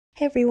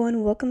Hey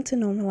everyone, welcome to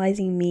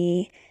Normalizing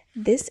Me.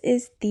 This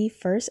is the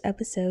first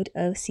episode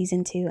of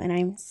season 2, and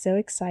I'm so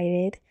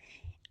excited.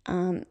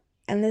 In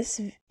this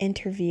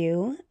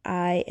interview,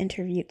 I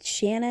interviewed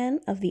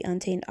Shannon of the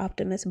Untamed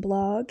Optimist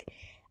blog.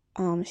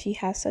 She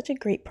has such a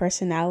great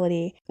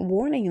personality.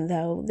 Warning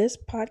though, this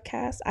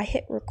podcast, I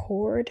hit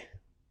record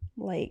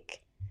like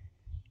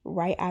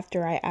right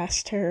after I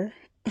asked her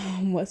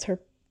what's her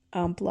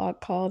blog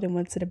called and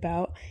what's it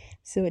about.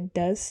 So it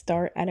does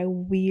start at a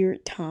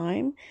weird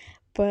time.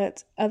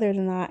 But other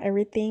than that,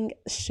 everything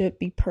should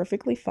be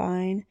perfectly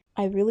fine.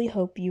 I really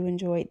hope you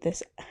enjoy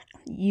this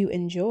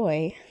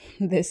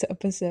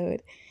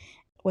episode.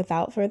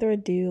 Without further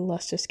ado,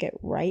 let's just get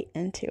right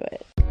into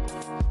it.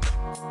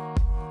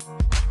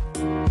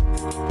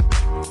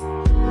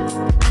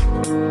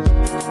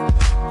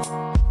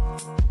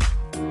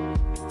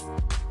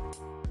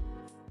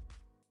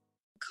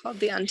 Called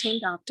The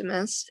Untamed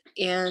Optimist,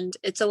 and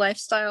it's a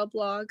lifestyle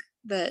blog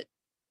that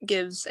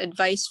gives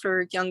advice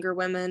for younger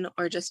women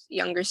or just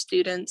younger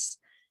students.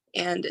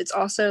 And it's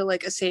also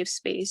like a safe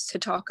space to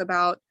talk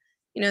about,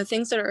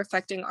 things that are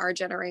affecting our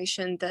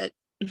generation that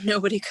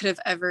nobody could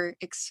have ever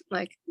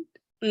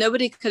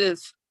nobody could have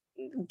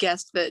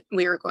guessed that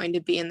we were going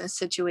to be in this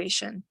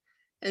situation.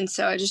 And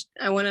so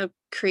I want to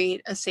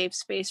create a safe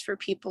space for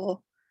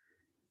people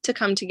to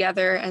come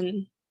together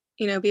and,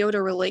 be able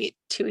to relate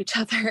to each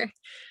other.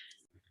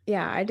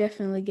 Yeah, I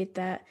definitely get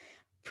that.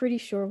 Pretty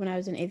sure when I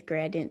was in 8th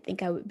grade, I didn't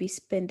think I would be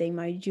spending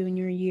my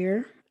junior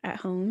year at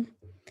home.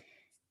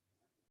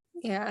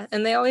 Yeah,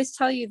 and they always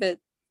tell you that,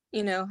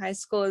 high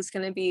school is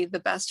going to be the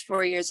best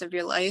 4 years of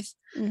your life.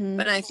 Mm-hmm.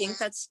 But I think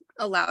that's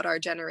allowed our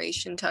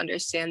generation to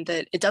understand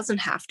that it doesn't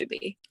have to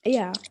be.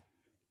 Yeah.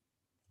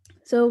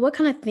 So what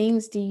kind of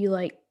things do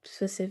you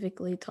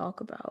specifically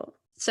talk about?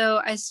 So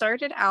I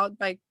started out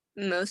by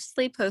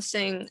mostly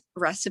posting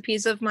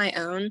recipes of my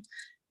own.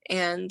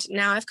 And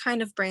now I've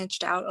kind of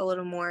branched out a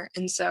little more.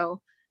 And so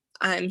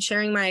I'm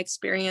sharing my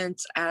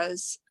experience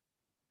as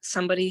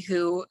somebody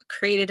who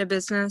created a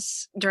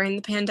business during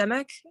the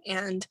pandemic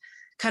and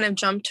kind of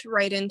jumped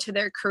right into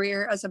their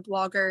career as a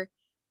blogger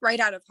right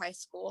out of high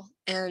school.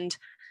 And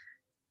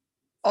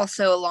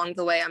also along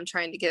the way, I'm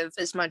trying to give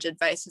as much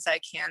advice as I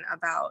can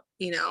about,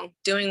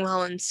 doing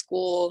well in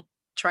school,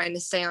 trying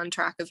to stay on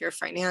track of your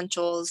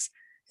financials,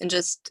 and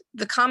just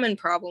the common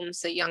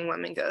problems that young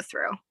women go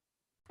through.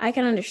 I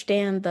can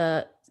understand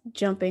the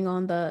jumping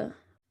on the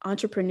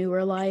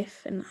entrepreneur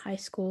life in high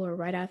school or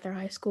right after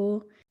high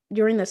school.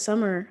 During the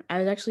summer, I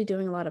was actually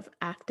doing a lot of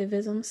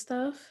activism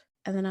stuff.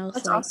 And then I was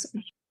That's like,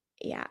 awesome.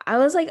 Yeah, I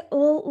was like,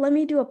 well, let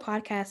me do a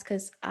podcast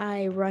because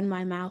I run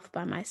my mouth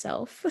by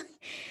myself.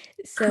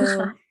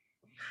 So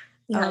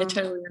Yeah, I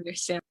totally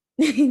understand.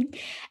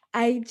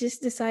 I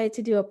just decided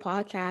to do a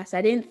podcast.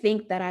 I didn't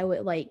think that I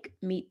would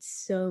meet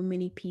so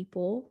many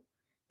people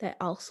that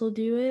also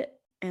do it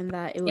and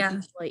that it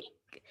would be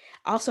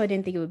also I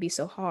didn't think it would be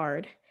so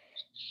hard.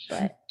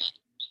 But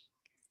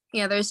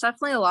yeah, there's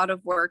definitely a lot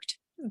of work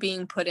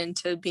being put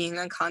into being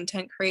a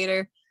content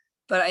creator.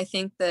 But I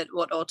think that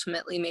what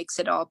ultimately makes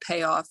it all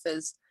pay off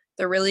is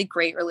the really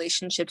great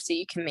relationships that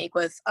you can make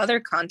with other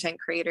content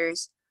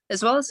creators,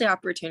 as well as the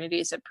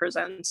opportunities it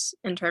presents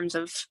in terms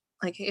of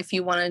if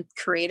you want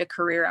to create a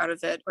career out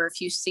of it, or if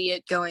you see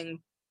it going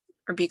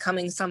or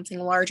becoming something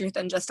larger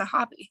than just a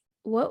hobby.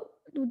 What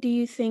do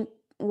you think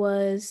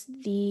was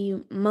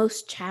the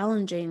most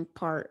challenging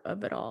part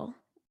of it all?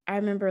 I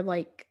remember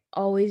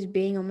always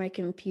being on my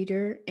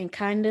computer and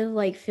kind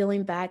of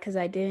feeling bad because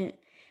I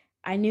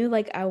knew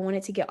I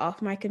wanted to get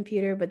off my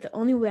computer, but the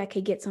only way I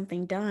could get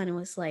something done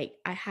was I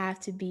have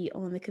to be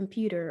on the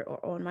computer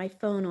or on my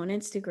phone on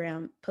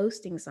Instagram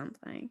posting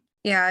something.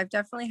 Yeah, I've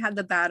definitely had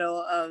the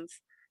battle of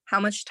how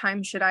much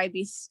time should I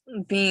be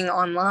being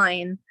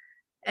online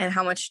and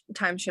how much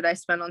time should I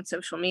spend on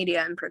social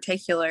media in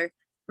particular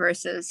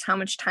versus how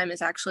much time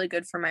is actually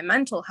good for my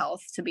mental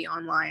health to be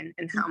online,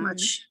 and how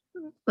much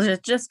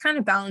just kind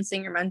of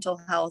balancing your mental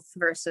health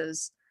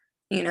versus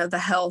the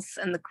health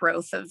and the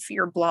growth of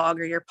your blog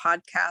or your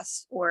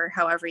podcast or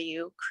however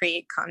you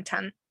create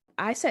content.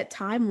 I set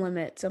time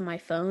limits on my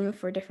phone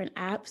for different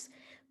apps,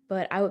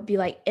 but I would be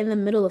in the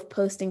middle of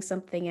posting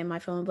something and my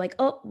phone would be like,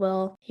 oh,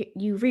 well,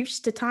 you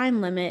reached the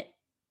time limit.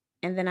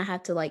 And then I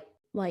had to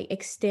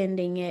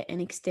extending it.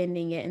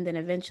 And then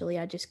eventually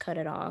I just cut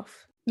it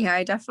off. Yeah,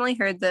 I definitely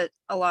heard that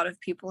a lot of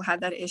people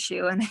had that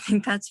issue. And I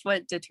think that's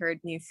what deterred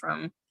me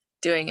from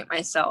doing it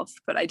myself.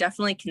 But I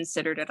definitely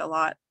considered it a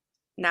lot.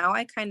 Now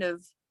I kind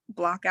of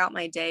block out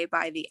my day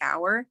by the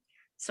hour.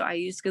 So I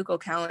use Google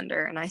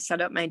Calendar and I set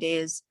up my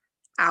days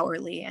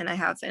hourly, and I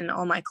have in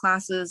all my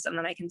classes. And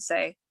then I can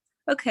say,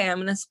 okay, I'm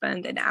going to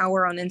spend an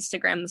hour on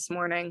Instagram this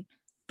morning,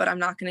 but I'm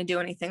not going to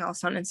do anything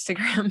else on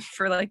Instagram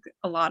for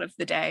a lot of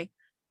the day,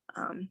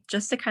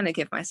 just to kind of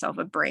give myself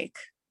a break.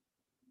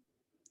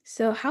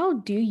 So how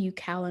do you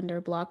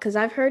calendar block? Because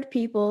I've heard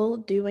people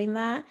doing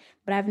that,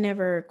 but I've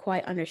never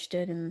quite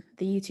understood, and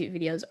the YouTube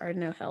videos are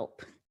no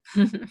help.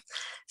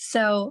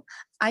 So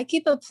I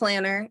keep a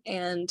planner,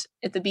 and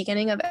at the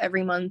beginning of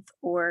every month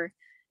or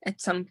at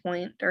some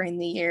point during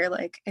the year,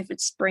 like if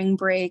it's spring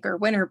break or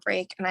winter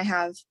break and I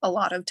have a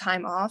lot of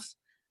time off,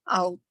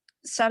 I'll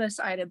set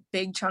aside a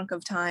big chunk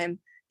of time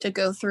to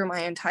go through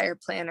my entire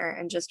planner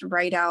and just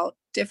write out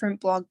different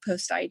blog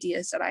post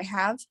ideas that I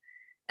have.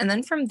 And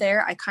then from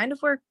there, I kind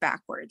of work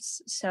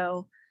backwards.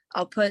 So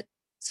I'll put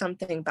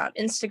something about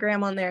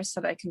Instagram on there so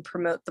that I can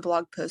promote the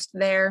blog post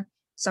there,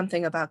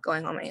 something about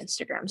going on my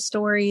Instagram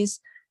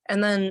stories.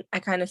 And then I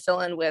kind of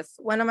fill in with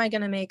when am I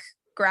going to make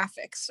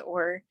graphics,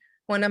 or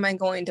when am I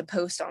going to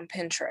post on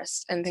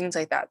Pinterest and things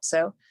like that.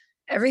 So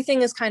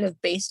everything is kind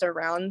of based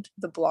around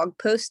the blog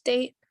post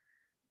date,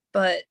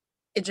 but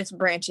it just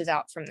branches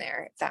out from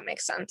there, if that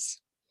makes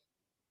sense.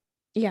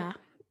 Yeah,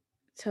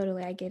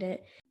 totally. I get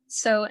it.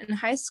 So in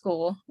high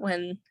school,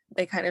 when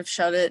they kind of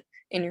shove it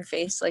in your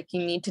face, like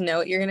you need to know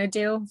what you're going to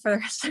do for the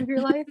rest of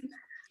your life,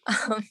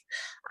 um,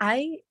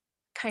 I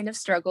kind of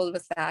struggled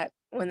with that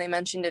when they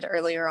mentioned it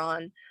earlier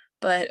on.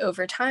 But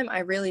over time, I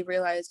really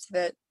realized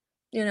that,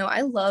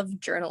 I love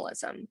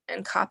journalism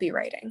and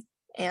copywriting.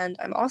 And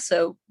I'm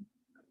also,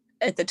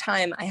 at the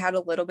time, I had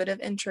a little bit of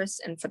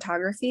interest in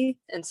photography.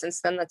 And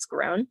since then, that's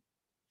grown.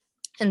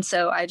 And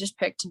so I just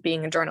picked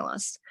being a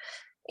journalist.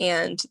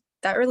 And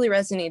that really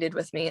resonated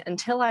with me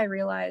until I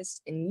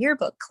realized in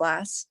yearbook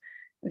class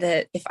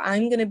that if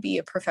I'm going to be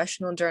a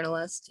professional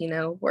journalist,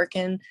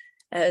 working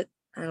at,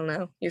 I don't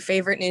know, your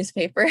favorite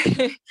newspaper,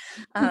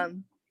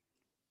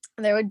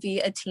 there would be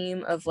a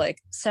team of like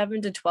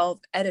 7 to 12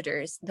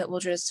 editors that will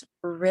just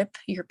rip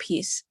your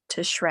piece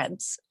to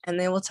shreds, and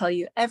they will tell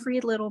you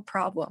every little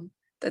problem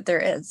that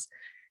there is.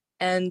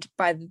 And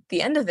by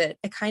the end of it,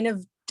 it kind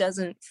of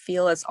doesn't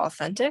feel as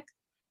authentic,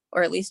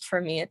 or at least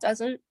for me, it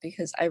doesn't,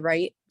 because I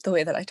write the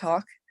way that I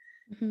talk.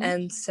 Mm-hmm.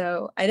 And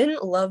so I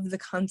didn't love the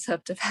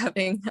concept of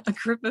having a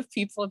group of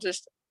people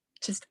just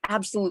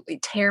absolutely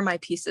tear my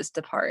pieces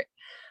apart.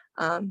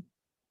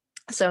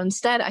 So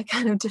instead, I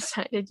kind of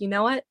decided, you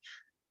know what?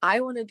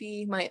 I want to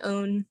be my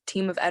own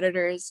team of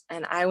editors,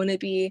 and I want to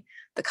be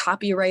the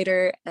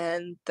copywriter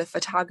and the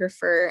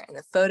photographer and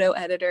the photo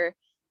editor.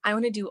 I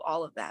want to do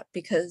all of that,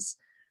 because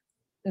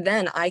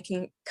then I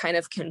can kind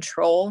of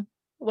control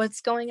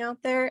what's going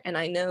out there, and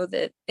I know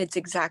that it's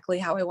exactly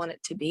how I want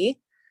it to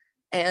be.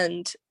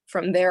 And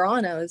from there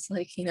on, I was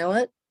like, you know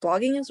what?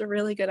 Blogging is a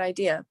really good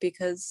idea,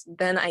 because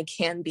then I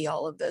can be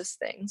all of those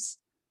things.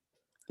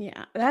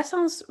 Yeah, that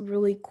sounds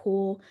really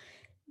cool.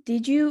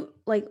 Did you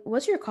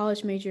what's your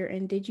college major,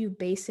 and did you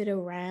base it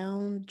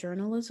around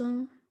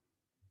journalism?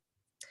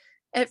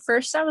 At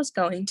first, I was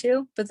going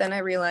to, but then I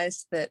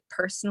realized that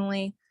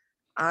personally,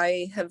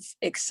 I have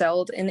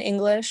excelled in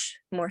English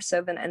more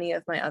so than any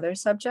of my other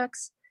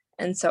subjects.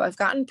 And so I've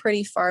gotten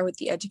pretty far with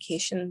the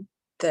education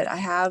that I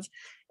have.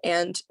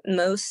 And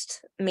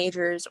most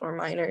majors or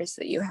minors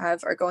that you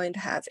have are going to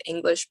have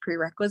English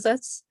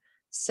prerequisites.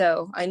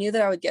 So I knew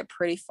that I would get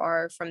pretty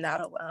far from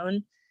that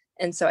alone.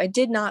 And so I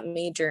did not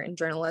major in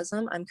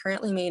journalism. I'm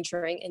currently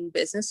majoring in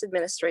business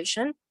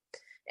administration.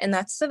 And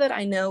that's so that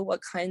I know what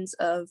kinds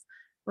of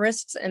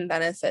risks and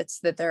benefits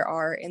that there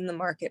are in the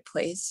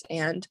marketplace,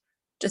 and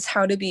just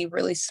how to be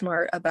really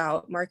smart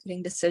about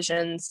marketing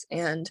decisions,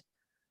 and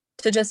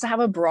to just have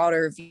a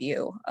broader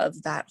view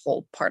of that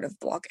whole part of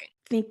blogging.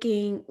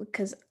 Thinking,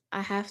 because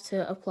I have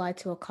to apply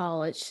to a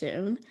college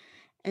soon.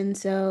 And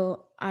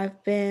so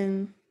I've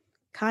been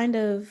kind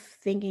of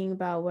thinking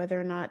about whether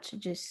or not to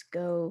just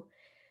go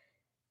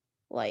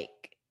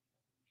like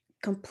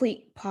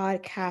complete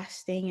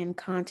podcasting and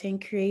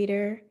content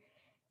creator,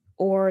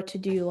 or to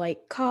do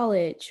like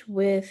college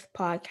with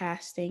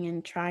podcasting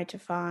and try to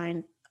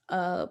find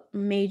a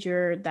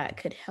major that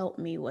could help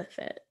me with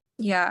it.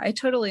 Yeah, I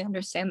totally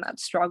understand that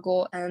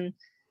struggle. And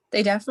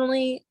they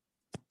definitely,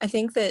 I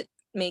think that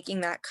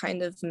making that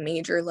kind of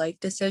major life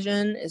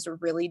decision is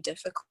really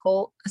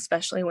difficult,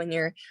 especially when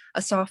you're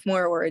a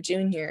sophomore or a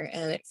junior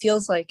and it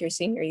feels like your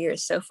senior year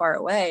is so far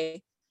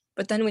away.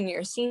 But then when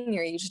you're a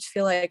senior, you just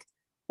feel like,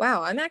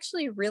 wow, I'm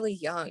actually really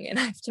young and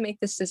I have to make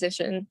this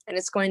decision, and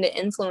it's going to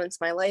influence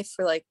my life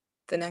for like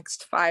the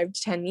next 5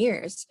 to 10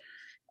 years.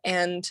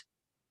 And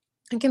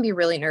it can be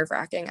really nerve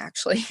wracking,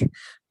 actually.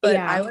 But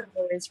I Yeah. would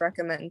always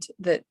recommend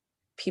that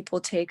people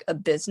take a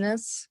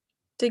business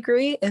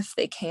degree if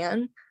they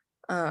can.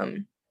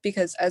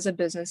 Because as a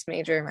business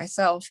major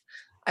myself,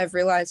 I've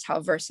realized how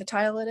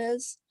versatile it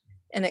is.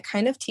 And it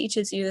kind of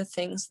teaches you the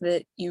things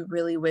that you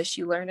really wish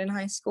you learned in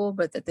high school,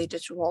 but that they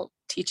just won't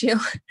teach you.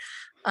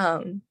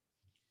 um,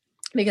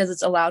 because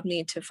it's allowed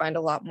me to find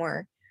a lot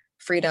more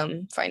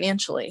freedom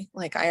financially.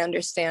 Like I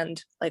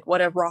understand like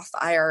what a Roth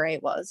IRA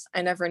was.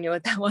 I never knew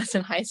what that was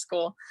in high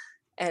school.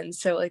 And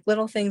so like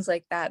little things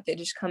like that, they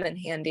just come in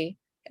handy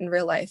in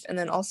real life. And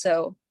then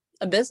also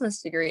a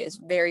business degree is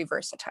very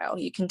versatile.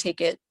 You can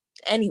take it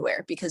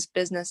anywhere because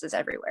business is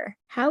everywhere.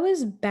 How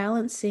is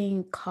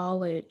balancing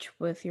college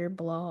with your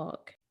blog?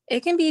 It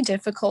can be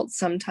difficult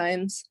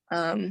sometimes,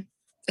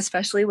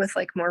 especially with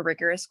like more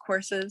rigorous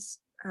courses.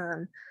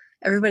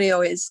 Everybody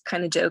always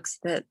kind of jokes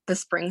that the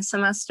spring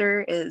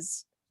semester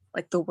is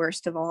like the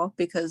worst of all,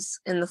 because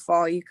in the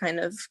fall you kind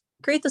of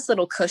create this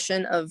little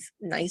cushion of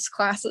nice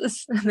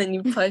classes, and then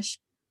you push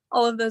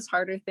all of those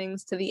harder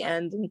things to the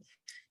end, and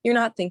you're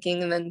not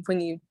thinking. And then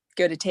when you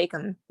go to take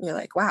them, you're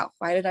like, wow,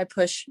 why did I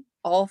push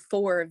all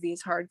 4 of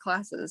these hard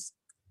classes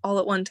all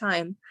at one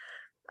time?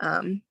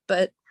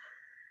 But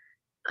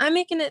I'm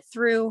making it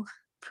through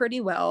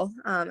pretty well.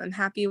 I'm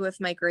happy with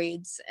my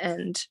grades,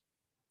 and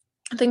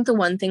I think the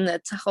one thing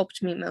that's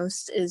helped me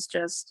most is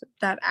just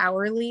that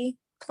hourly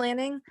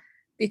planning,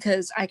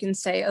 because I can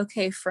say,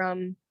 okay,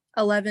 from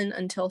 11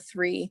 until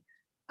 3,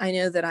 I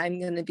know that I'm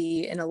going to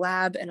be in a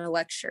lab and a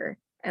lecture,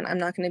 and I'm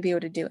not going to be able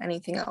to do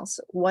anything else.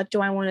 What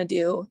do I want to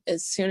do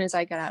as soon as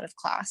I get out of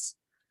class?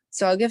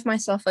 So I'll give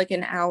myself like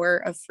an hour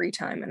of free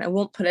time, and I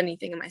won't put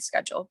anything in my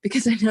schedule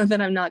because I know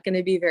that I'm not going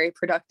to be very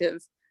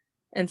productive.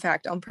 In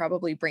fact, I'm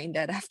probably brain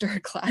dead after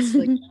a class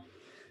like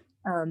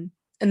um,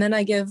 and then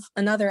I give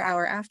another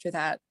hour after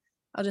that.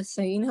 I'll just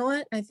say, you know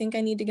what? I think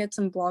I need to get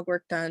some blog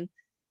work done.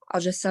 I'll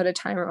just set a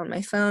timer on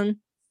my phone.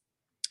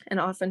 And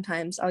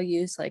oftentimes I'll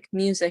use like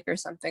music or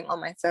something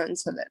on my phone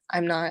so that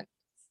I'm not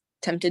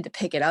tempted to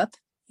pick it up,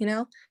 you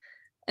know?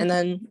 And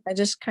then I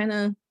just kind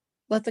of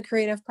let the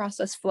creative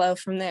process flow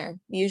from there.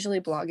 Usually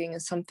blogging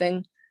is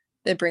something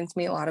that brings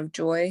me a lot of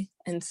joy.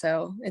 And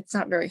so it's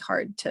not very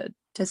hard to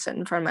sit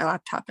in front of my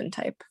laptop and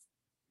type.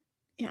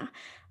 Yeah.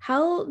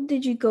 How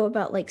did you go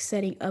about like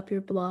setting up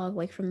your blog,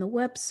 like from the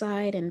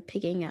website and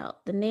picking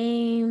out the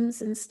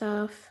names and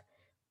stuff?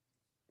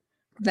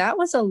 That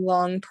was a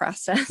long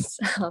process.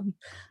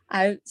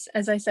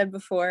 As I said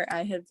before,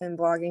 I had been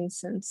blogging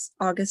since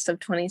August of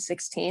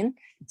 2016.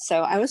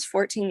 So I was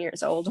 14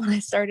 years old when I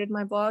started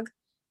my blog,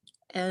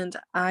 and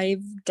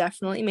I've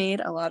definitely made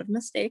a lot of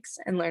mistakes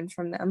and learned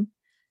from them.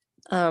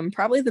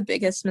 Probably the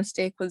biggest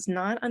mistake was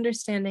not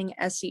understanding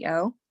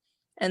SEO,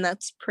 and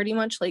that's pretty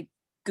much like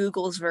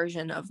Google's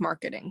version of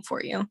marketing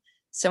for you.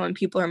 So when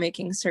people are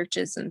making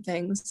searches and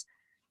things,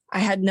 I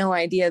had no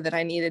idea that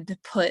I needed to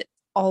put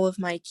all of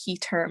my key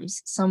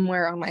terms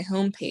somewhere on my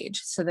homepage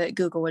so that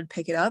Google would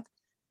pick it up.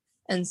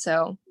 And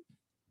so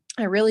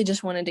I really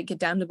just wanted to get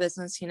down to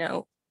business,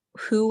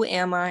 who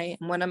am I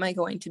and what am I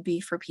going to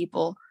be for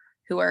people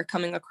who are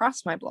coming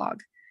across my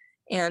blog?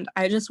 And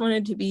I just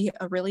wanted to be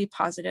a really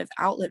positive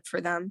outlet for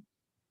them.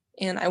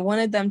 And I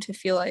wanted them to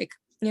feel like,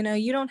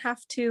 you don't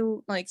have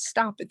to like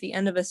stop at the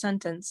end of a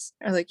sentence,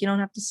 or like you don't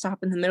have to stop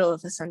in the middle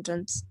of a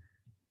sentence.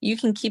 You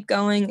can keep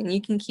going and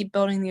you can keep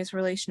building these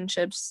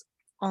relationships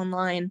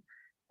online,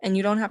 and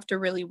you don't have to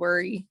really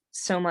worry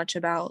so much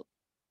about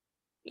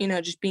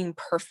just being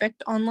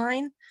perfect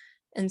online.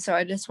 And so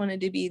I just wanted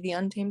to be the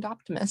untamed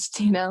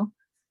optimist.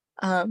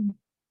 um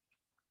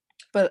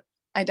but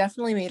I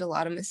definitely made a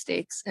lot of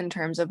mistakes in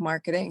terms of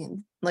marketing,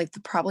 and like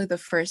probably the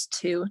first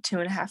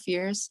 2.5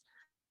 years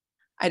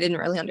I didn't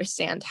really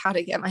understand how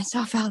to get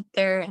myself out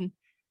there and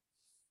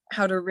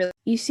how to really.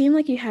 You seem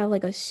like you have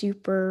like a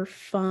super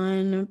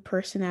fun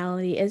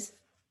personality is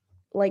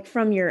like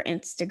from your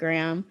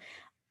Instagram.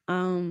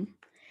 Um,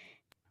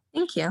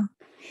 Thank you.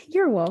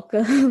 you're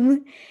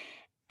welcome.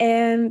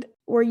 And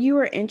were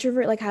you an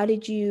introvert? Like how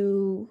did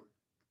you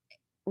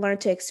learn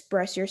to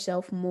express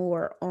yourself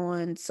more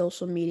on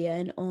social media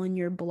and on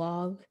your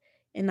blog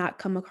and not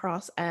come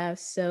across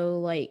as so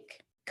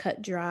like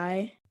cut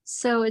dry?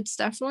 So it's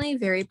definitely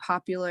very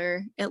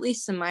popular, at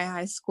least in my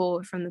high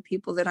school, from the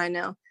people that I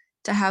know,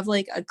 to have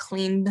like a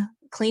cleaned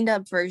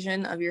up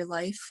version of your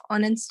life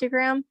on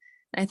Instagram.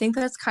 And I think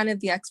that's kind of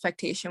the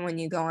expectation when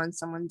you go on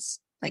someone's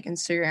like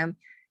Instagram.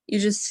 You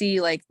just see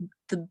like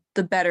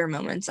the better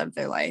moments of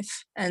their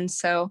life. And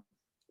so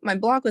my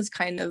blog was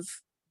kind of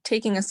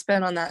taking a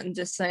spin on that and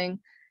just saying,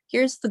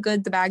 here's the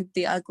good, the bad,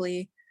 the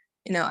ugly.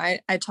 I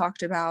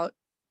talked about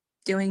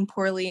doing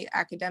poorly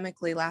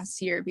academically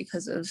last year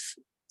because of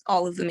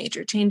all of the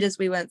major changes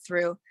we went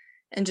through,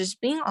 and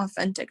just being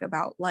authentic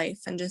about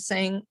life and just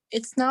saying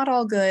it's not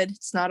all good,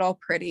 it's not all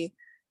pretty.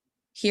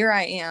 Here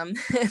I am.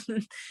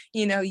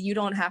 You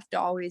don't have to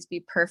always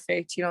be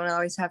perfect, you don't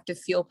always have to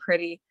feel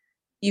pretty.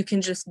 You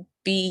can just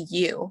be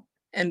you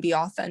and be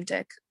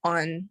authentic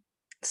on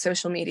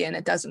social media, and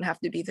it doesn't have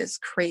to be this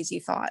crazy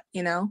thought.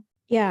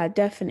 Yeah,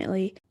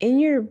 definitely. In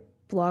your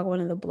blog, one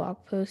of the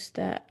blog posts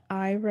that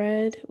I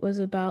read was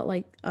about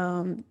like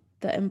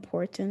the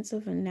importance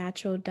of a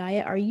natural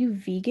diet. Are you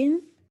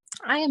vegan?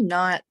 I am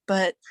not,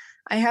 but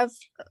I have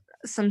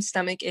some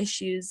stomach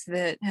issues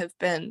that have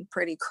been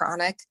pretty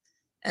chronic.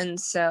 And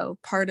so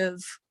part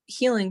of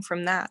healing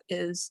from that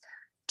is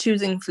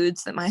choosing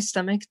foods that my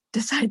stomach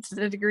decides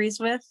that it agrees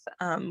with,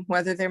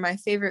 whether they're my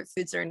favorite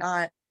foods or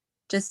not,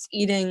 just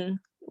eating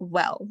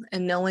well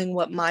and knowing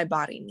what my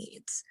body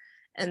needs.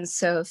 And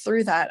so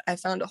through that, I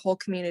found a whole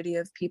community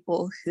of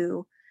people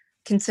who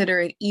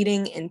consider it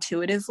eating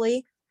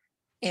intuitively.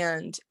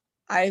 And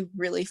I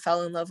really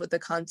fell in love with the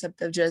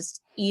concept of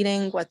just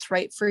eating what's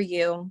right for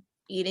you,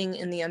 eating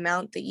in the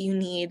amount that you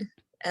need,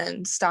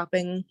 and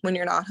stopping when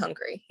you're not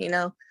hungry.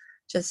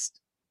 Just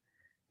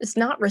it's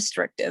not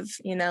restrictive.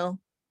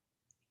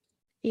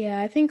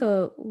 Yeah, I think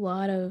a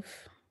lot of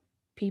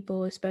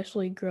people,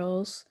 especially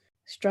girls,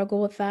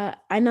 struggle with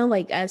that? I know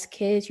like as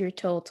kids you're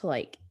told to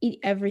like eat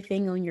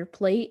everything on your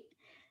plate.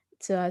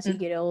 So as you Mm.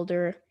 get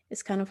older,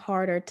 it's kind of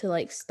harder to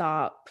like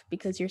stop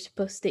because you're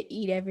supposed to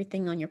eat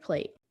everything on your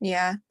plate.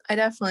 Yeah, I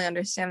definitely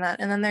understand that.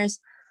 And then there's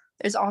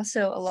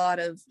also a lot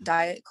of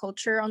diet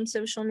culture on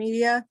social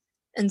media.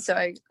 And so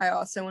I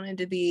also wanted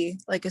to be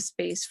like a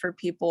space for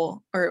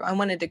people, or I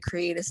wanted to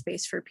create a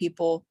space for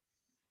people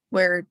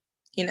where,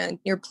 you know,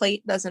 your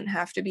plate doesn't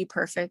have to be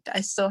perfect.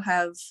 I still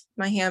have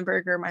my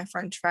hamburger, my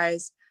french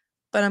fries,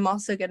 but I'm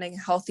also getting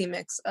a healthy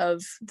mix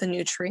of the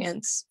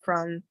nutrients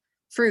from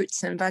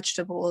fruits and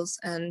vegetables,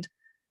 and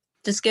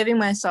just giving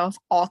myself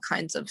all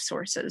kinds of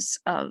sources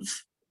of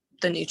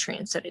the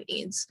nutrients that it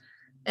needs,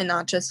 and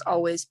not just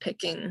always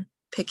picking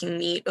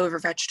meat over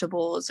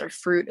vegetables or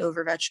fruit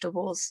over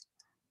vegetables,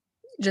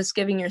 just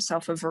giving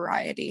yourself a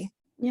variety.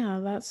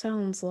 Yeah, that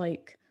sounds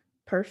like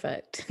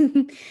perfect.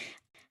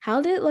 How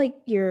did like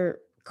your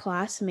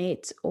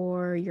classmates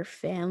or your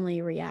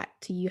family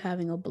react to you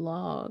having a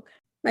blog?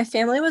 My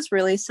family was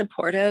really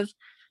supportive.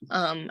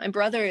 My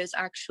brother is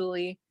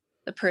actually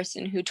the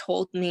person who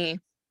told me,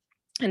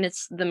 and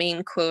it's the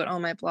main quote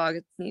on my blog,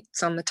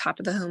 it's on the top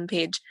of the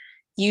homepage: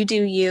 "You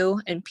do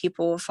you and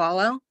people will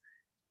follow."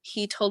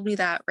 He told me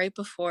that right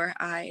before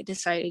I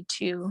decided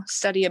to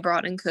study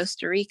abroad in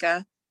Costa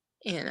Rica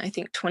in, I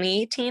think,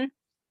 2018.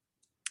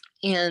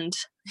 And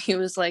he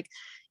was like,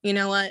 "You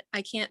know what?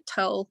 I can't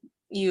tell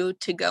you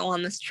to go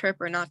on this trip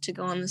or not to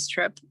go on this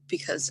trip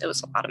because it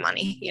was a lot of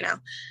money, you know."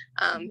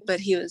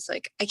 But he was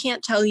like, "I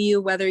can't tell you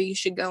whether you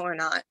should go or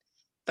not,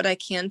 but I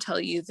can tell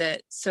you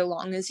that so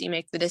long as you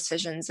make the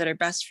decisions that are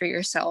best for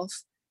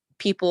yourself,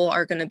 people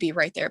are going to be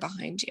right there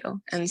behind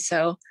you." And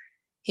so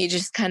he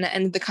just kind of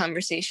ended the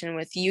conversation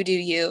with, "You do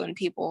you and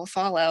people will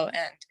follow."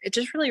 And it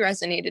just really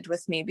resonated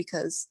with me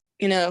because,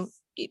 you know,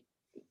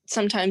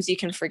 sometimes you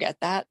can forget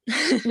that.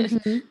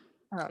 Mhm.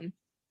 um,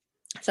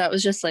 so that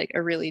was just like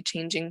a really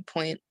changing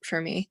point for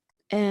me.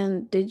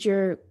 And did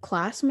your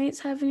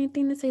classmates have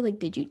anything to say? Like,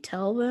 did you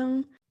tell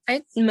them?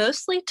 I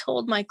mostly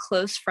told my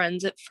close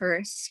friends at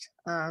first.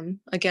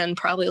 Again,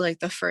 probably like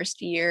the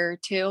first year or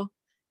two.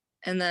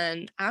 And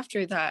then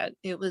after that,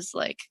 it was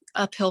like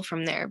uphill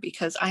from there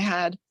because I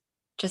had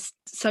just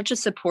such a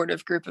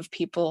supportive group of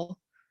people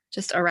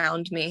just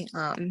around me.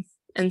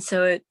 And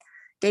so it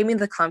gave me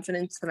the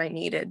confidence that I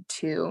needed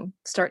to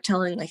start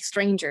telling like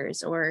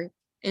strangers, or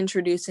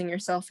introducing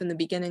yourself in the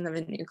beginning of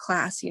a new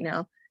class. You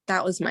know,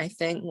 that was my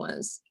thing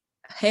was,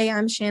 "Hey,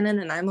 I'm Shannon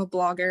and I'm a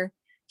blogger.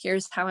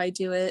 Here's how I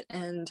do it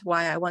and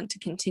why I want to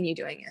continue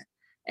doing it."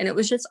 And it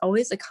was just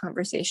always a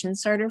conversation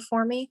starter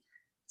for me.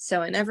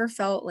 So I never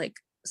felt like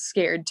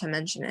scared to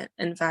mention it.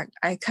 In fact,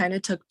 I kind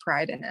of took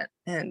pride in it,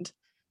 and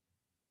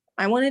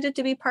I wanted it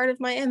to be part of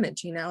my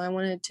image, you know. I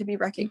wanted to be Mhm.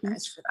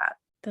 recognized for that.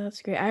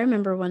 That's great. I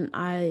remember when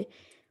I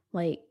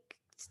like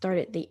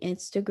started the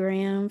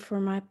Instagram for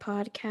my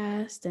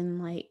podcast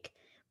and like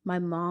my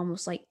mom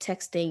was like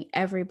texting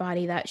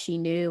everybody that she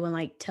knew and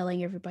like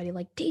telling everybody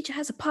like Deja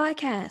has a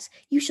podcast.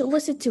 You should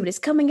listen to it. It's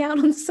coming out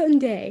on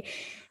Sunday.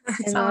 It's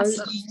And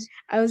awesome.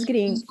 I was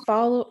getting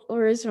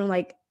followers from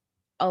like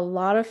a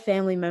lot of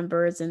family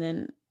members, and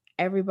then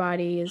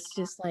everybody is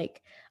just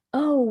like,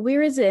 "Oh,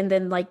 where is it?" And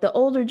then like the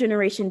older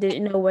generation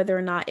didn't know whether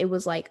or not it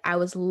was like I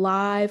was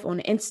live on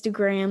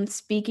Instagram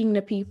speaking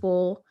to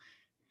people.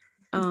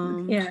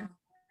 Um, Yeah,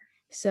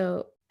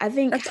 so I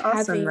think that's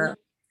awesome though, that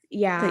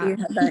yeah, you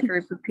had that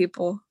group of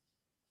people.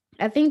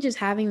 I think just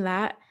having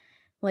that,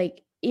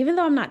 like, even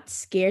though I'm not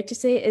scared to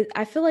say it,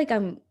 I feel like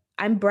I'm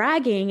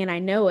bragging and I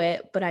know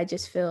it, but I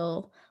just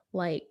feel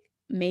like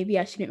maybe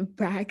I shouldn't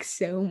brag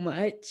so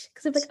much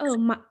because I'm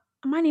like,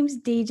 oh my name's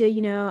Deja,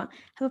 you know, I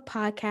have a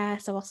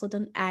podcast. I've also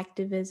done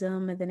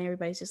activism, and then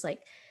everybody's just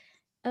like,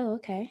 oh,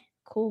 okay,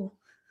 cool.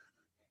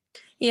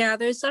 Yeah,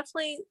 there's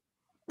definitely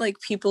like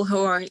people who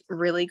aren't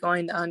really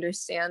going to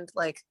understand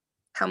like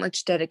how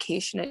much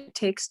dedication it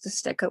takes to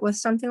stick it with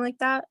something like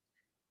that.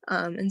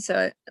 And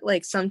so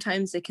like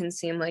sometimes it can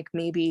seem like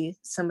maybe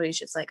somebody's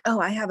just like, "Oh,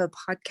 I have a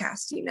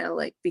podcast," you know,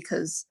 like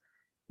because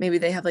maybe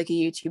they have like a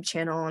YouTube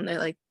channel and they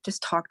like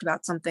just talked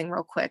about something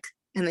real quick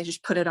and they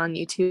just put it on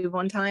YouTube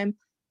one time.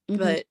 Hmm.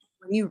 But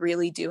when you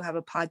really do have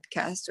a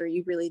podcast, or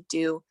you really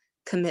do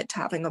commit to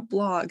having a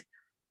blog,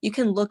 you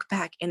can look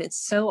back and it's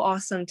so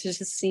awesome to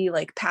just see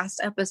like past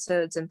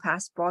episodes and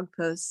past blog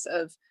posts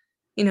of,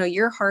 you know,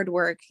 your hard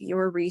work,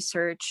 your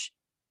research,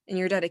 and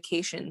your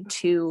dedication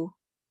to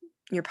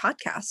your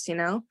podcast, you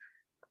know?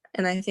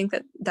 And I think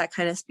that that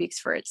kind of speaks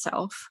for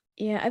itself.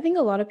 Yeah, I think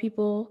a lot of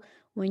people,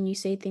 when you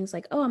say things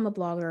like, oh, I'm a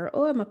blogger,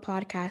 oh, I'm a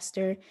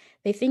podcaster,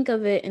 they think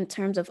of it in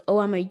terms of, oh,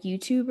 I'm a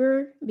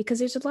YouTuber, because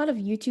there's a lot of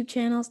YouTube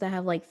channels that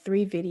have like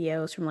 3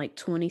 videos from like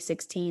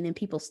 2016, and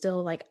people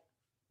still like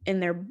in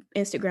their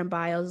Instagram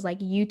bios, like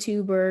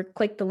YouTuber,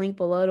 click the link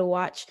below to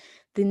watch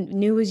the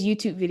newest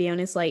YouTube video, and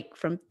it's like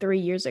from 3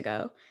 years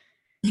ago.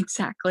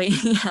 Exactly.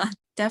 Yeah.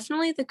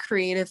 Definitely the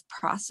creative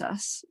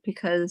process,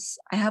 because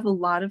I have a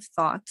lot of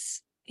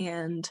thoughts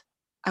and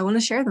I want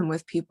to share them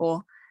with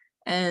people.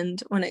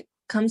 And when it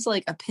comes to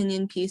like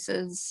opinion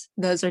pieces,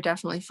 those are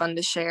definitely fun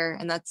to share.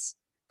 And that's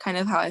kind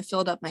of how I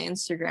filled up my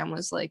Instagram,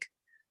 was like,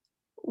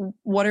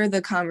 what are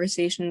the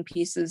conversation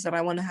pieces that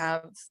I want to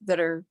have that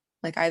are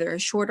like either a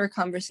shorter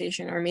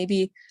conversation or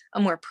maybe a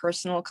more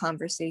personal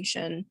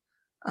conversation.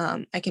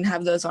 I can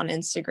have those on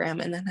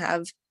Instagram and then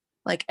have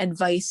like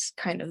advice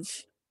kind of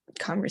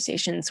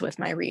conversations with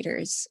my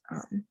readers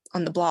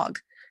on the blog.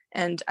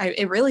 And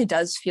it really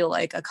does feel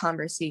like a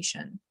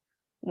conversation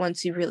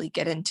once you really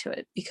get into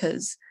it,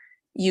 because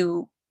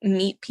you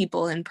meet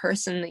people in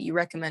person that you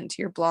recommend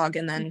to your blog,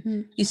 and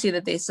then you see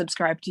that they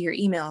subscribe to your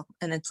email,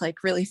 and it's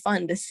like really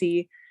fun to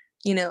see,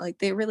 like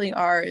they really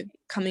are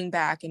coming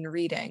back and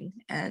reading,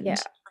 and Yeah,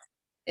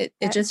 it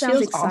that just sounds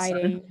feels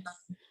exciting. awesome.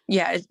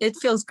 Yeah, it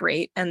feels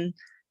great. And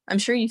I'm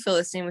sure you feel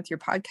the same with your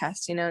podcast,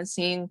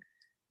 seeing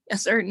a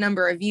certain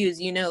number of views,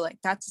 like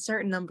that's a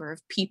certain number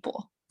of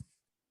people.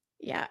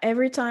 Yeah,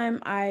 every time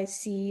I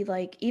see,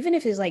 like, even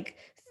if it's like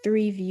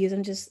 3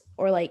 views,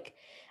 or like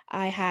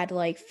I had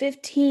like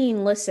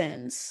 15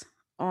 listens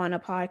on a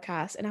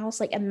podcast, and I was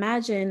like,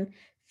 imagine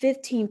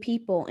 15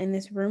 people in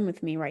this room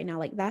with me right now.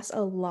 Like, that's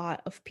a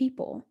lot of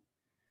people.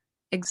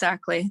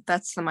 Exactly.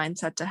 That's the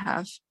mindset to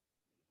have.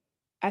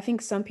 I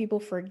think some people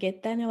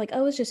forget that and they're like,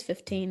 oh, it's just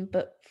 15.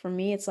 But for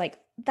me, it's like,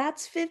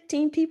 that's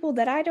 15 people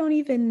that I don't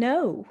even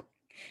know.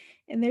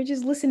 And they're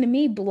just listening to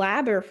me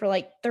blabber for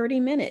like 30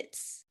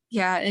 minutes.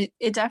 Yeah,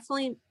 it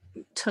definitely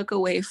took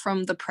away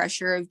from the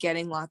pressure of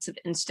getting lots of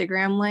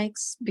Instagram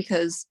likes,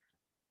 because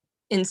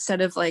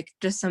instead of like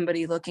just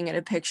somebody looking at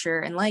a picture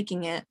and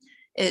liking it,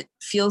 it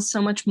feels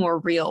so much more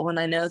real when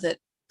I know that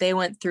they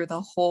went through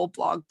the whole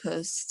blog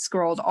post,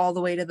 scrolled all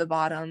the way to the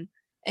bottom.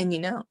 And,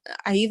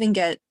 I even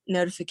get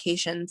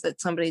notifications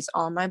that somebody's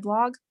on my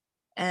blog,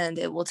 and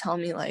it will tell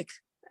me like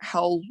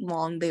how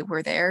long they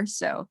were there.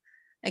 So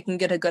I can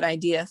get a good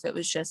idea if it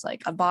was just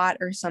like a bot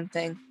or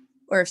something,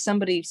 or if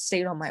somebody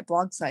stayed on my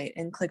blog site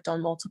and clicked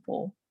on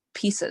multiple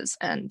pieces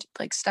and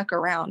like stuck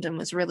around and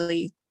was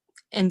really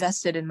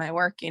invested in my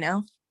work.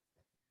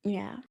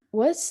 Yeah.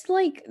 What's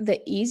like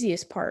the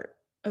easiest part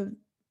of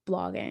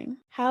blogging?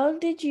 How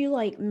did you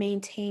like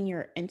maintain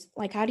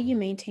how do you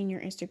maintain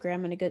your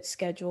Instagram and a good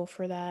schedule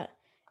for that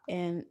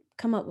and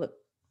come up with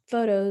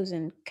photos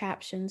and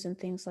captions and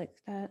things like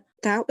that?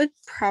 That would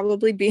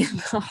probably be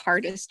the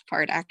hardest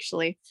part,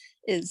 actually,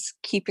 is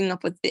keeping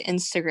up with the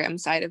Instagram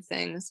side of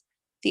things.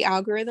 The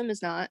algorithm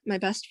is not my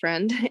best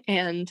friend,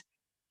 and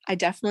I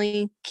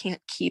definitely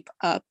can't keep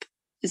up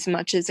as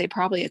much as they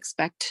probably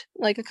expect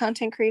like a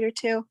content creator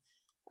to,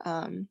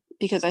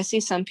 because I see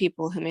some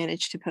people who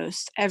manage to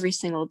post every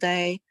single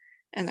day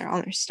and they're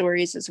on their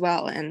stories as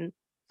well. And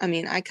I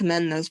mean, I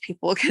commend those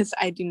people because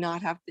I do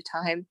not have the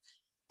time,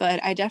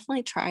 but I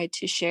definitely try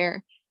to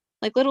share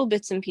like little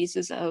bits and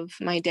pieces of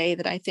my day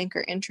that I think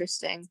are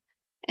interesting.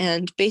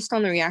 And based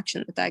on the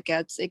reaction that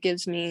gets, it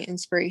gives me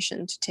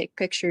inspiration to take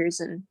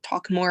pictures and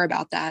talk more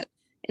about that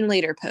in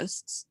later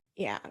posts.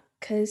 Yeah,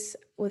 because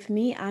with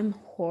me, I'm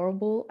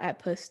horrible at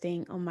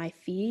posting on my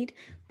feed,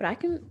 but I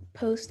can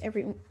post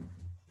every.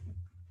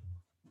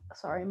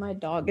 Sorry, my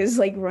dog is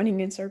like running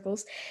in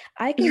circles.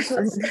 I can You're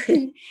post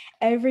fine.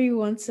 every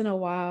once in a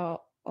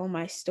while on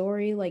my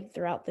story, like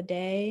throughout the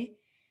day,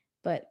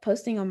 but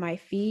posting on my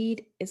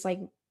feed is like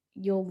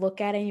you'll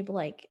look at it and you'll be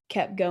like,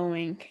 kept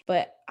going.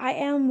 But I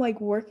am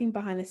like working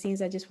behind the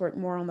scenes. I just work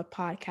more on the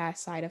podcast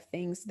side of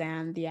things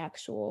than the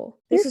actual.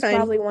 You're This is fine.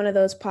 probably one of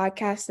those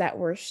podcasts that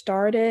were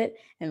started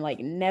and like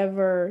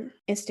never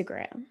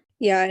Instagram.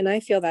 Yeah, and I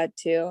feel that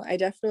too. I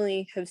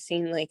definitely have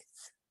seen like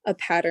a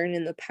pattern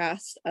in the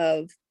past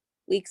of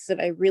weeks that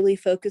I really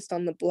focused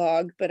on the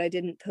blog, but I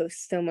didn't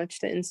post so much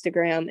to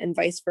Instagram and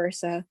vice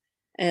versa.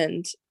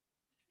 And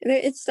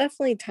it's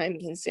definitely time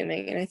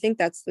consuming. And I think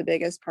that's the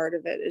biggest part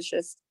of it, is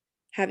just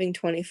having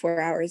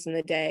 24 hours in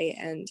the day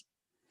and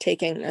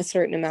taking a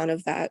certain amount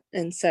of that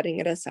and setting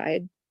it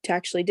aside to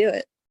actually do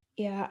it.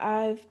 Yeah,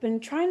 I've been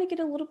trying to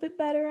get a little bit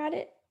better at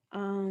it.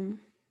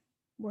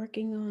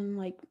 Working on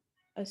like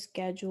a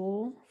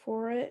schedule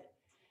for it,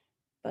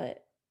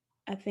 but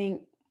I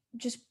think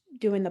just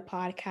doing the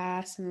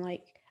podcast and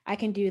like I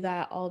can do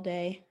that all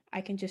day.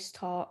 I can just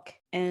talk,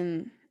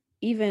 and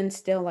even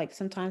still like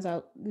sometimes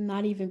I'll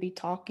not even be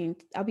talking.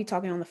 I'll be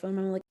talking on the phone.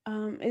 I'm like,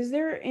 is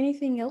there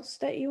anything else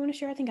that you want to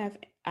share? I think I've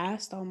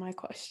asked all my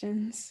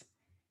questions.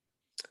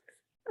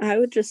 I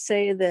would just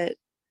say that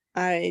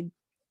I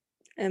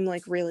am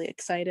like really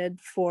excited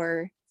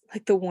for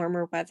like the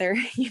warmer weather,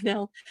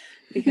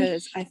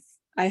 because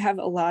I have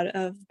a lot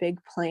of big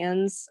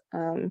plans.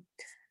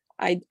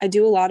 I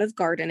do a lot of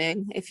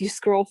gardening. If you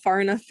scroll far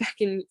enough back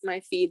in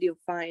my feed, you'll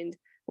find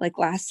like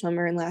last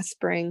summer and last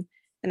spring.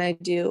 And I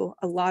do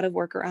a lot of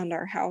work around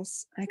our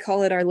house. I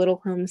call it our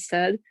little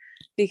homestead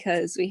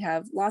because we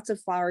have lots of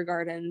flower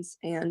gardens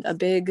and a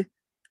big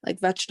like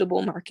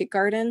vegetable market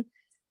garden.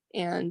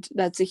 And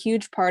that's a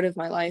huge part of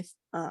my life.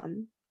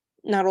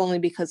 Not only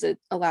because it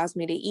allows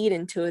me to eat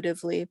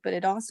intuitively, but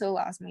it also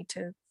allows me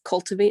to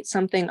cultivate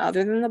something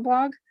other than the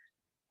blog.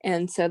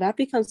 And so that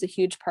becomes a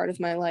huge part of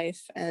my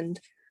life. And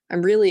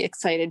I'm really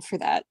excited for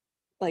that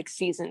like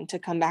season to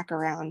come back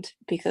around,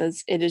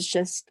 because it is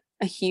just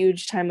a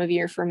huge time of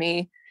year for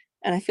me.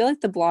 And I feel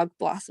like the blog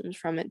blossoms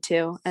from it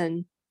too.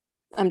 And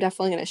I'm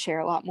definitely going to share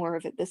a lot more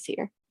of it this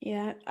year.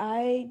 Yeah,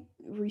 I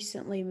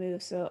recently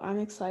moved, so I'm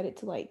excited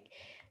to like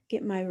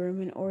get my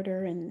room in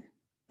order and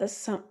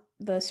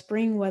the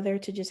spring weather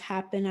to just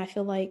happen. I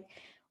feel like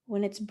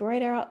when it's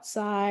brighter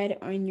outside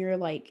and you're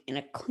like in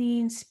a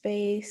clean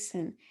space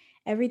and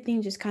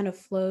everything just kind of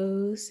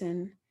flows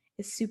and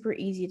it's super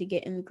easy to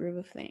get in the groove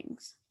of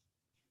things.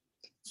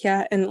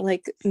 Yeah, and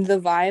like the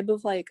vibe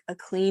of like a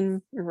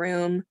clean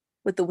room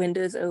with the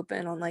windows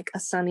open on like a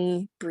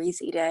sunny,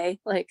 breezy day,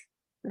 like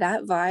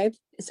that vibe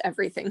is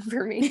everything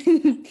for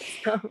me.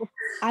 So,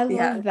 I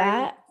yeah, love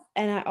that,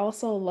 and I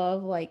also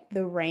love like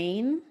the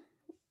rain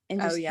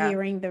and oh just yeah.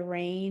 hearing the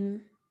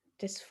rain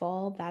just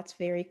fall. That's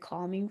very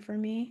calming for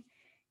me.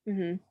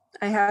 hmm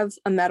I have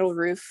a metal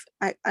roof.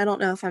 I don't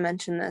know if I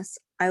mentioned this.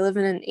 I live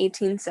in an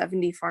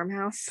 1870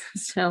 farmhouse.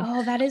 So,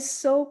 Oh, that is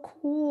so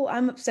cool.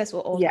 I'm obsessed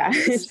with old yeah.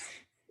 houses.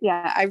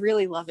 Yeah, I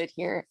really love it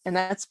here. And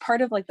that's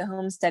part of like the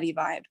homesteady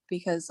vibe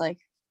because like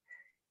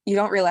you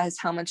don't realize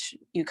how much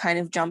you kind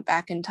of jump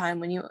back in time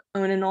when you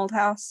own an old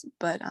house,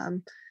 but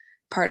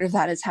part of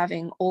that is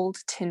having old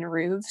tin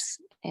roofs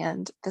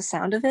and the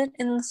sound of it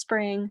in the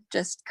spring,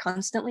 just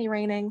constantly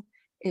raining.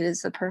 It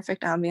is the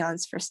perfect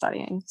ambiance for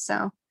studying.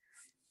 So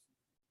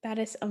That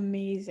is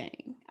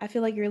amazing. I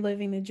feel like you're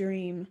living the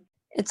dream.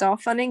 it's all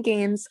fun and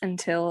games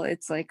until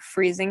it's like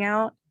freezing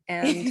out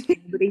and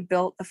nobody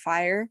built a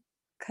fire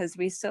because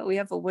we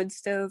have a wood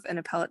stove and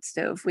a pellet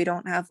stove. We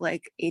don't have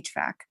like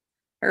HVAC,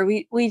 or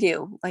we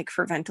do like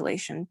for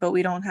ventilation, but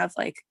we don't have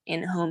like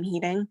in-home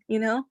heating, you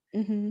know?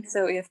 Hmm.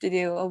 So we have to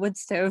do a wood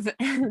stove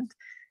and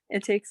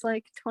it takes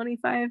like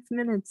 25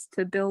 minutes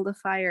to build a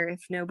fire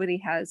if nobody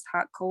has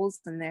hot coals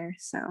in there.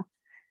 So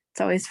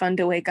it's always fun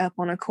to wake up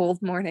on a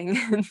cold morning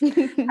and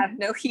have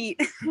no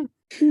heat.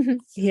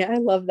 Yeah, I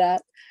love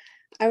that.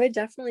 I would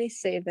definitely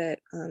say that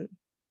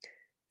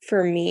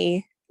for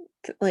me,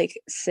 like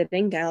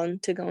sitting down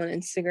to go on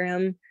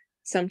Instagram,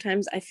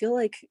 sometimes I feel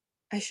like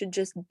I should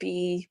just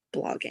be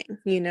blogging,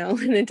 you know,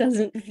 and it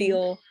doesn't Hmm.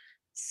 feel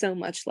so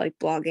much like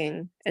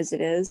blogging as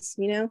it is,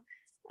 you know.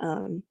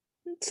 Um,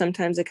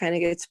 Sometimes it kind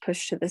of gets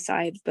pushed to the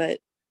side,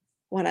 but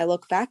when I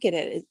look back at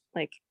it,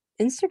 like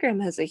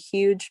Instagram has a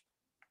huge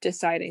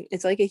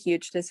it's like a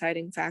huge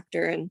deciding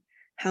factor in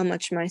how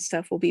much my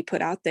stuff will be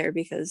put out there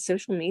because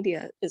social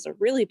media is a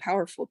really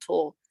powerful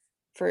tool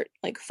for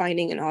like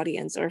finding an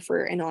audience or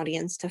for an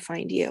audience to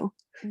find you.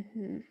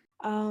 Hmm.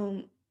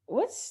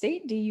 What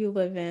state do you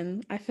live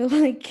in? I feel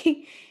like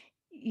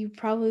you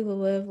probably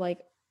live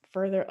like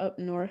further up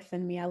north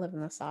than me. I live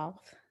in the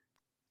south.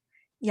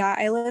 Yeah,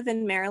 I live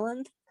in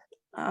Maryland,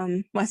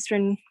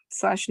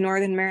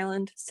 western/northern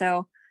Maryland.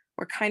 So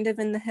we're kind of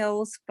in the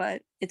hills,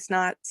 but it's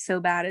not so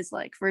bad as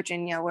like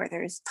Virginia where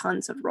there's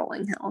tons of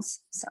rolling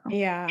hills. So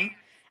Yeah,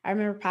 I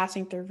remember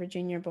passing through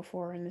Virginia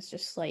before, and it's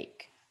just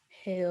like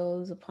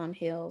hills upon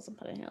hills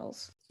upon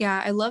hills.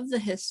 yeah, I love the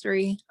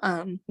history.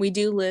 We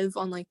do live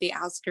on like the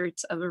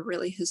outskirts of a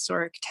really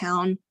historic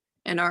town,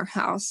 and our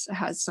house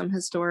has some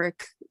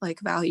historic like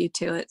value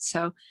to it.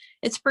 So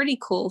it's pretty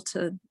cool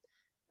to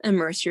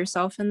immerse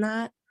yourself in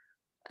that.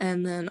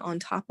 And then on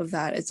top of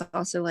that, it's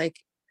also like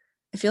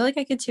I feel like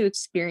I get to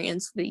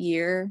experience the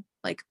year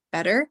like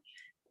better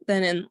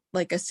than in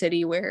like a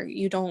city where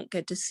you don't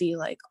get to see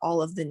like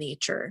all of the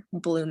nature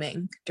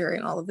blooming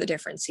during all of the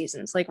different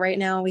seasons. Like right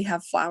now we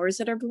have flowers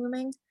that are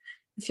blooming.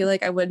 I feel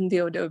like I wouldn't be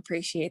able to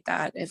appreciate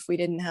that if we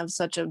didn't have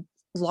such a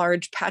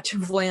large patch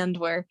of land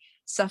where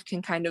stuff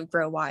can kind of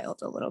grow wild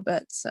a little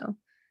bit. So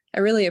I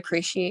really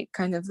appreciate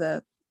kind of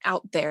the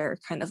out there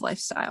kind of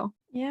lifestyle.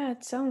 Yeah,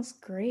 it sounds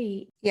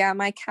great. Yeah,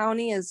 my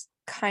county is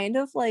kind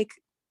of like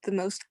the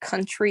most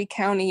country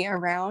county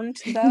around,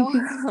 though.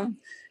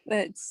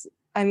 That's,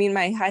 I mean,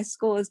 my high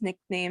school is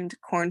nicknamed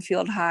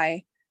Cornfield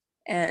High,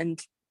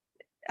 and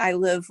I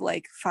live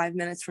like 5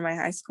 minutes from my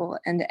high school,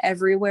 and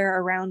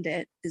everywhere around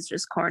it is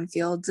just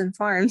cornfields and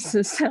farms.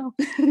 So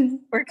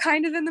we're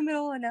kind of in the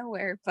middle of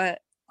nowhere,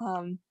 but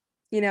um,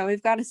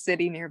 we've got a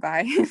city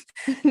nearby.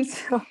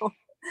 So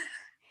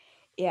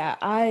Yeah,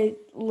 I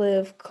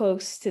live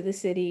close to the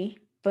city,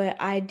 but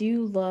I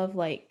do love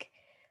like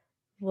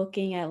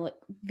looking at like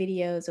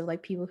videos of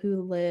like people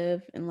who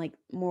live in like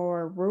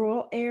more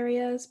rural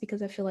areas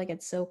because I feel like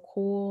it's so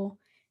cool.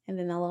 And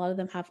then a lot of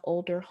them have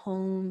older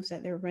homes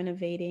that they're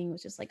renovating,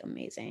 which is like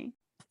amazing.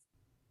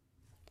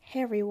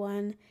 Hey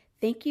everyone,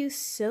 thank you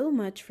so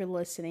much for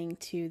listening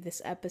to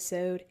this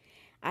episode.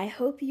 I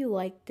hope you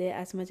liked it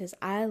as much as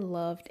I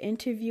loved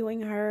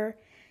interviewing her.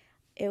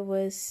 It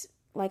was,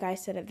 like I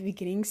said at the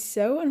beginning,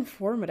 so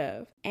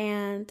informative.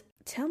 And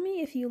tell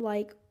me if you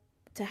like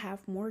to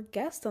have more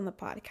guests on the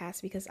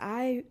podcast because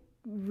I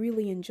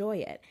really enjoy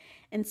it.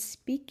 And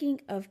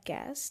speaking of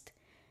guests,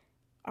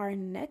 our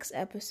next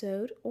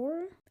episode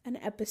or an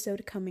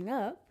episode coming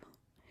up,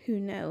 who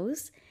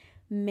knows,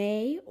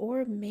 may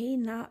or may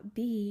not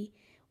be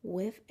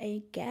with a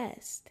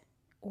guest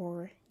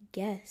or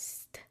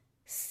guests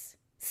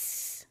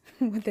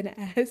with an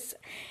S.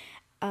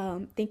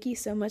 Thank you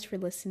so much for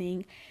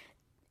listening.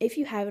 If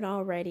you haven't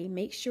already,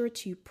 make sure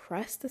to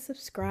press the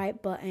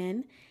subscribe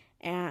button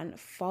and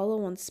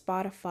follow on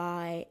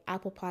Spotify,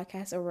 Apple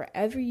Podcasts, or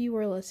wherever you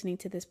are listening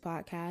to this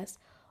podcast.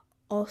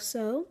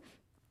 Also,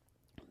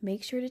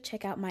 make sure to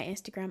check out my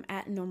Instagram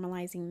at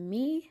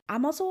normalizingme.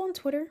 I'm also on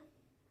Twitter.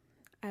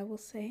 I will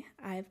say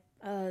I've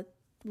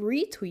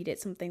retweeted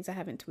some things I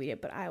haven't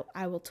tweeted, but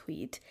I will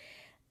tweet.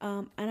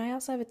 And I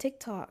also have a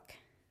TikTok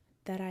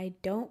that I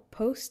don't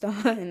post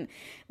on,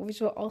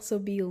 which will also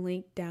be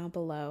linked down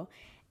below.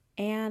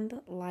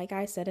 And like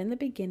I said in the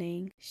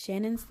beginning,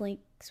 Shannon's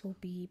links will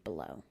be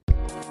below.